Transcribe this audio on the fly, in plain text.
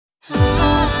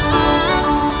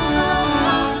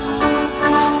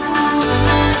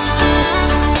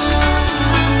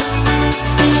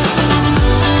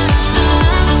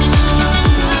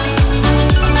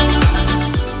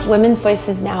Women's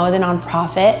Voices Now is a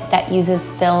nonprofit that uses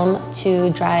film to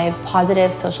drive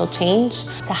positive social change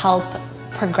to help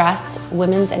progress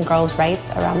women's and girls'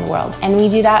 rights around the world. And we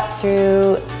do that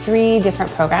through 3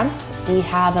 different programs. We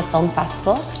have a film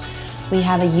festival, we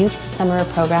have a youth summer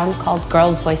program called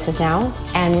Girls' Voices Now,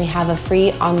 and we have a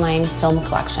free online film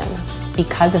collection.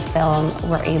 Because of film,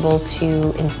 we're able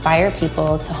to inspire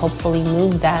people to hopefully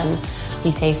move them,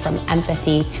 we say, from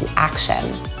empathy to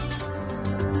action.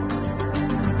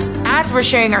 As we're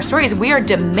sharing our stories, we are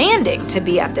demanding to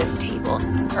be at this table.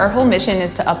 Our whole mission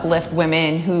is to uplift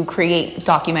women who create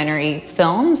documentary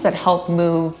films that help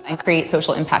move and create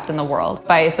social impact in the world.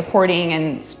 By supporting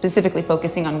and specifically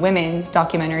focusing on women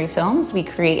documentary films, we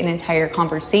create an entire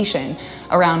conversation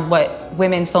around what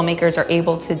women filmmakers are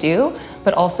able to do,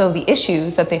 but also the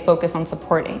issues that they focus on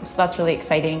supporting. So that's really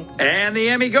exciting. And the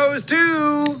Emmy goes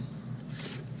to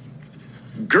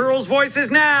Girls' Voices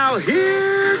Now,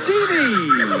 Here TV.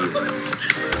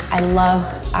 I love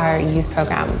our youth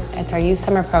program. It's our youth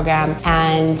summer program,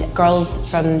 and girls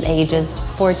from the ages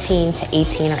 14 to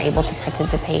 18 are able to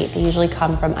participate. They usually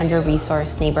come from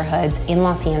under-resourced neighborhoods in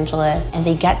Los Angeles, and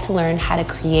they get to learn how to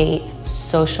create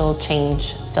social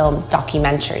change film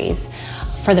documentaries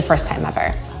for the first time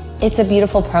ever. It's a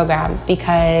beautiful program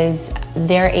because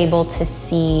they're able to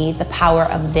see the power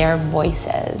of their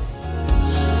voices.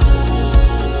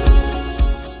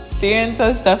 Experience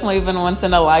has definitely been once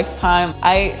in a lifetime.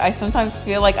 I sometimes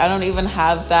feel like I don't even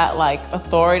have that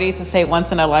authority to say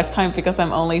once in a lifetime because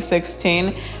I'm only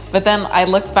 16. But then I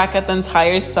look back at the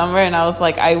entire summer and I was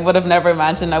like, I would have never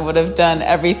imagined I would have done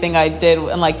everything I did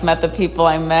and met the people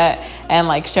I met and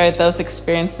shared those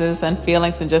experiences and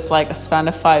feelings in just a span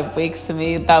of 5 weeks. To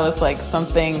me, that was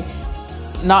something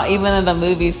not even in the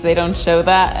movies, they don't show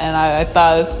that, and I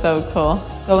thought it was so cool.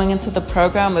 Going into the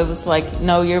program, it was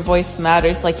no, your voice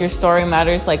matters, your story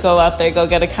matters, go out there, go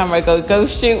get a camera, go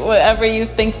shoot whatever you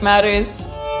think matters.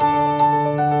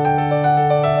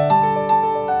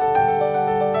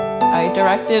 I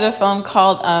directed a film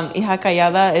called Hija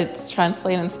Callada. It's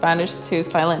translated in Spanish to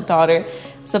Silent Daughter.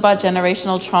 It's about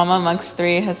generational trauma amongst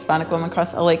 3 Hispanic women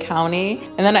across LA County.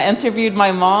 And then I interviewed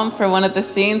my mom for one of the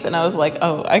scenes, and I was like,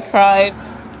 oh, I cried.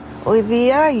 Hoy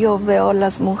día yo veo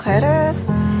las mujeres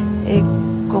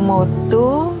como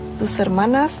tú, tus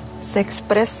hermanas, se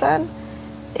expresan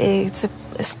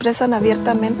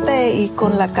abiertamente y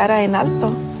con la cara en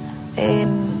alto.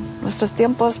 En nuestros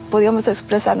tiempos podíamos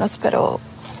expresarnos, pero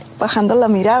bajando la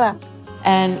mirada.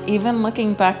 And even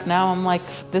looking back now, I'm like,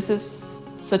 this is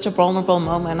such a vulnerable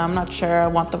moment. I'm not sure I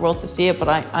want the world to see it, but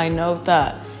I know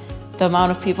that the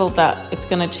amount of people that it's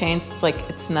going to change,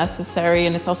 it's necessary,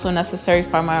 and it's also necessary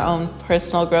for my own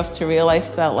personal growth to realize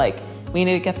that we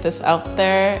need to get this out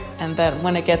there, and that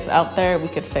when it gets out there, we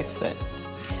could fix it.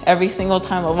 Every single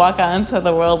time I walk out into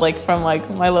the world, from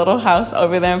my little house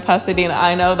over there in Pasadena,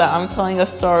 I know that I'm telling a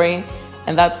story,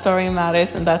 and that story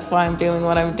matters, and that's why I'm doing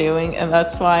what I'm doing, and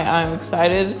that's why I'm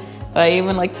excited that I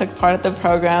even took part of the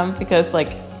program, because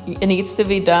it needs to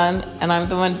be done, and I'm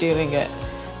the one doing it.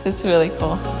 So it's really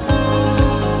cool.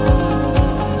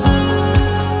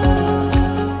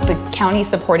 The county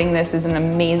supporting this is an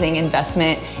amazing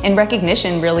investment in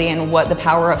recognition, really, in what the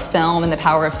power of film and the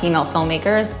power of female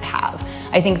filmmakers have.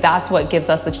 I think that's what gives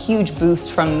us a huge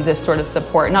boost from this sort of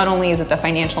support. Not only is it the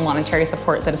financial monetary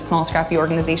support that a small, scrappy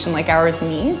organization like ours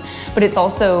needs, but it's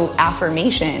also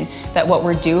affirmation that what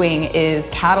we're doing is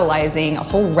catalyzing a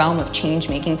whole realm of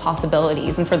change-making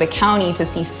possibilities. And for the county to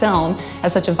see film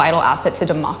as such a vital asset to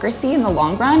democracy in the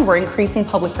long run, we're increasing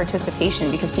public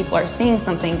participation because people are seeing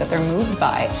something that they're moved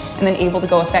by and then able to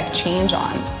go affect change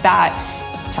on. That,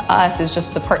 to us, is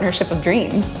just the partnership of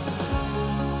dreams.